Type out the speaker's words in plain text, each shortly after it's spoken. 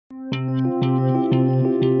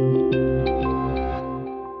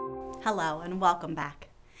welcome back.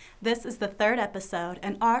 This is the third episode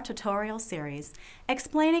in our tutorial series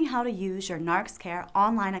explaining how to use your NarxCare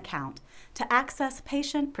online account to access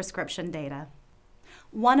patient prescription data.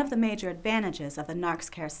 One of the major advantages of the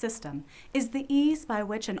NarxCare system is the ease by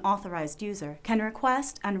which an authorized user can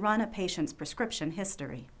request and run a patient's prescription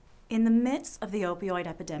history. In the midst of the opioid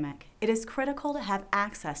epidemic, it is critical to have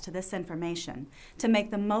access to this information to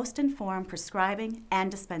make the most informed prescribing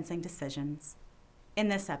and dispensing decisions. In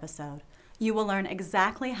this episode, you will learn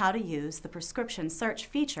exactly how to use the prescription search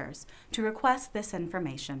features to request this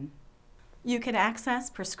information. You can access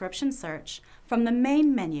prescription search from the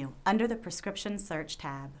main menu under the Prescription Search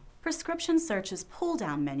tab. Prescription Search's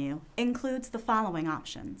pull-down menu includes the following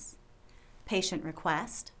options: Patient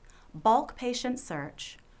Request, Bulk Patient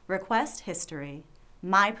Search, Request History,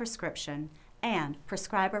 My Prescription, and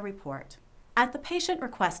Prescriber Report. At the Patient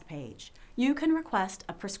Request page, you can request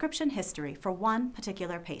a prescription history for one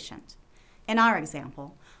particular patient. In our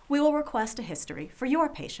example, we will request a history for your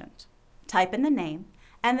patient. Type in the name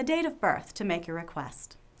and the date of birth to make your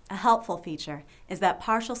request. A helpful feature is that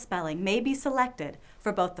partial spelling may be selected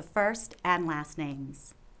for both the first and last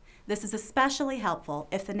names. This is especially helpful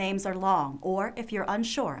if the names are long or if you're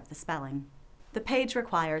unsure of the spelling. The page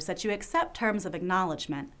requires that you accept terms of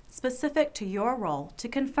acknowledgement specific to your role to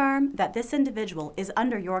confirm that this individual is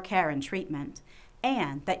under your care and treatment,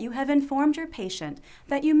 and that you have informed your patient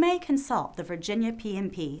that you may consult the Virginia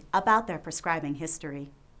PMP about their prescribing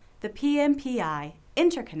history. The PMPI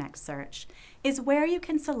Interconnect Search is where you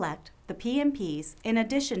can select the PMPs in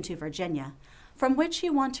addition to Virginia from which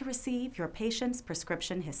you want to receive your patient's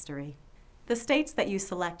prescription history. The states that you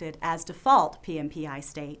selected as default PMPI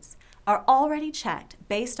states are already checked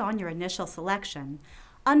based on your initial selection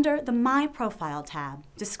under the My Profile tab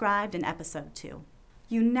described in Episode 2.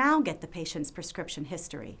 You now get the patient's prescription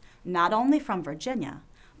history, not only from Virginia,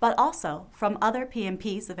 but also from other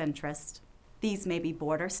PMPs of interest. These may be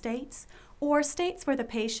border states or states where the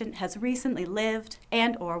patient has recently lived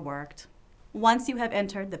and/or worked. Once you have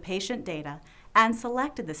entered the patient data and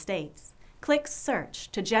selected the states, click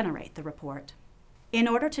Search to generate the report. In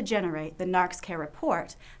order to generate the NarxCare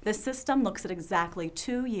report, the system looks at exactly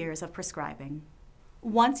 2 years of prescribing.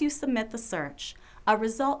 Once you submit the search, a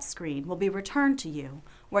results screen will be returned to you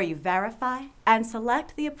where you verify and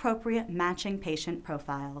select the appropriate matching patient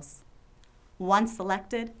profiles. Once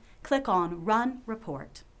selected, click on Run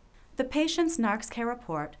Report. The patient's NarxCare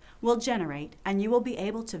report will generate and you will be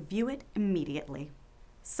able to view it immediately.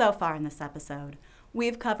 So far in this episode,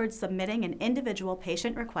 we've covered submitting an individual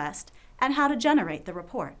patient request and how to generate the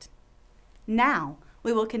report. Now,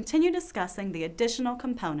 we will continue discussing the additional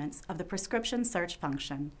components of the prescription search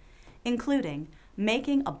function, including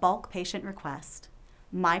making a bulk patient request,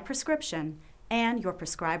 My Prescription, and your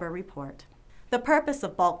prescriber report. The purpose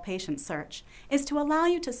of bulk patient search is to allow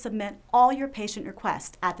you to submit all your patient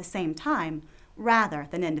requests at the same time rather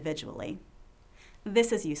than individually.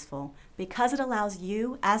 This is useful because it allows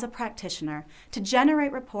you as a practitioner to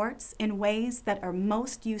generate reports in ways that are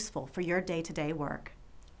most useful for your day-to-day work.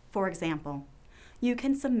 For example, you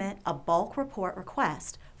can submit a bulk report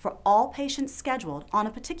request for all patients scheduled on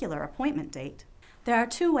a particular appointment date. There are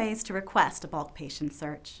 2 ways to request a bulk patient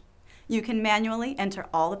search. You can manually enter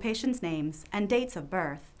all the patients' names and dates of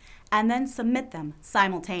birth and then submit them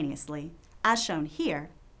simultaneously, as shown here,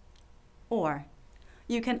 or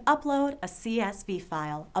you can upload a CSV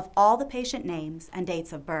file of all the patient names and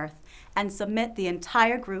dates of birth and submit the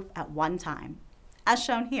entire group at one time, as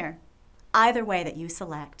shown here. Either way that you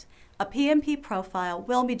select, a PMP profile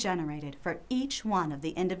will be generated for each one of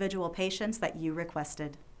the individual patients that you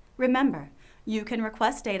requested. Remember, you can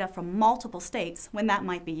request data from multiple states when that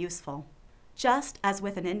might be useful. Just as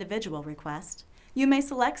with an individual request, you may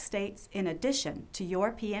select states in addition to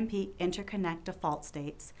your PMP Interconnect default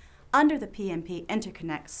states under the PMP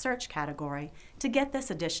Interconnect search category to get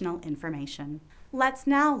this additional information. Let's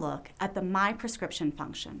now look at the My Prescription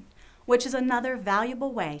function, which is another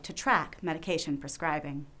valuable way to track medication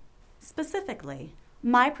prescribing. Specifically,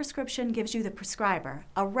 My Prescription gives you, the prescriber,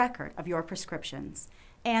 a record of your prescriptions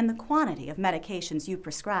and the quantity of medications you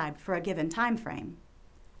prescribed for a given time frame.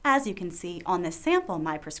 As you can see on this sample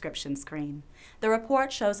My Prescription screen, the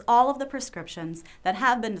report shows all of the prescriptions that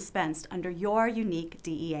have been dispensed under your unique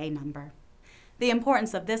DEA number. The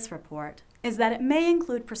importance of this report is that it may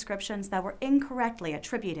include prescriptions that were incorrectly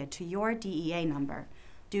attributed to your DEA number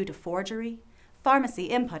due to forgery, pharmacy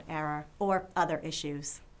input error, or other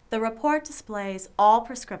issues. The report displays all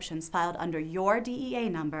prescriptions filed under your DEA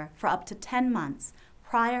number for up to 10 months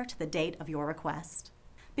prior to the date of your request.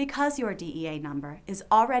 Because your DEA number is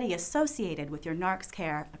already associated with your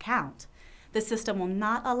NarxCare account, The system will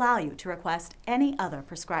not allow you to request any other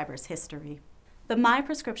prescriber's history. The My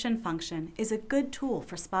Prescription function is a good tool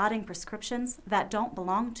for spotting prescriptions that don't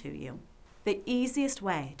belong to you. The easiest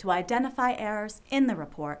way to identify errors in the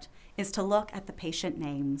report is to look at the patient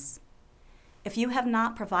names. If you have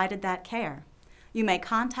not provided that care, you may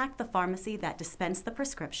contact the pharmacy that dispensed the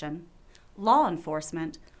prescription, law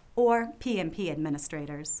enforcement, or PMP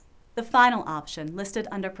administrators. The final option listed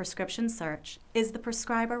under Prescription Search is the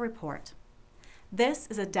Prescriber Report. This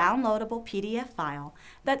is a downloadable PDF file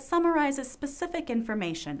that summarizes specific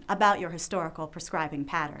information about your historical prescribing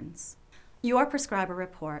patterns. Your Prescriber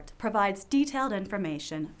Report provides detailed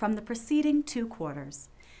information from the preceding 2 quarters,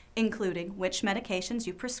 including which medications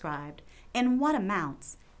you prescribed, in what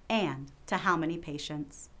amounts, and to how many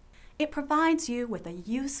patients. It provides you with a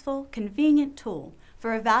useful, convenient tool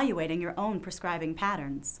for evaluating your own prescribing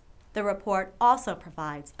patterns. The report also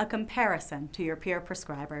provides a comparison to your peer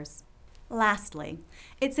prescribers. Lastly,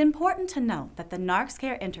 it's important to note that the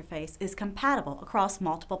NarxCare interface is compatible across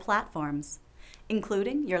multiple platforms,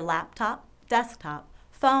 including your laptop, desktop,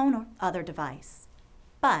 phone, or other device.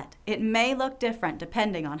 But it may look different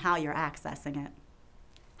depending on how you're accessing it.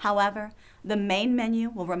 However, the main menu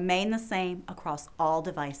will remain the same across all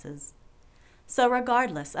devices. So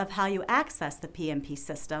regardless of how you access the PMP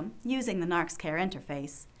system using the NarxCare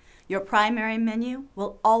interface, your primary menu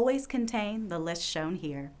will always contain the list shown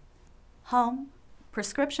here: Home,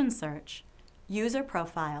 Prescription Search, User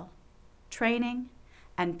Profile, Training,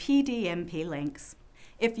 and PDMP links.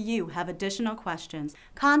 If you have additional questions,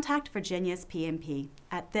 contact Virginia's PMP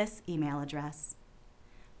at this email address.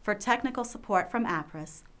 For technical support from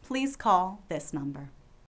APRIS, please call this number.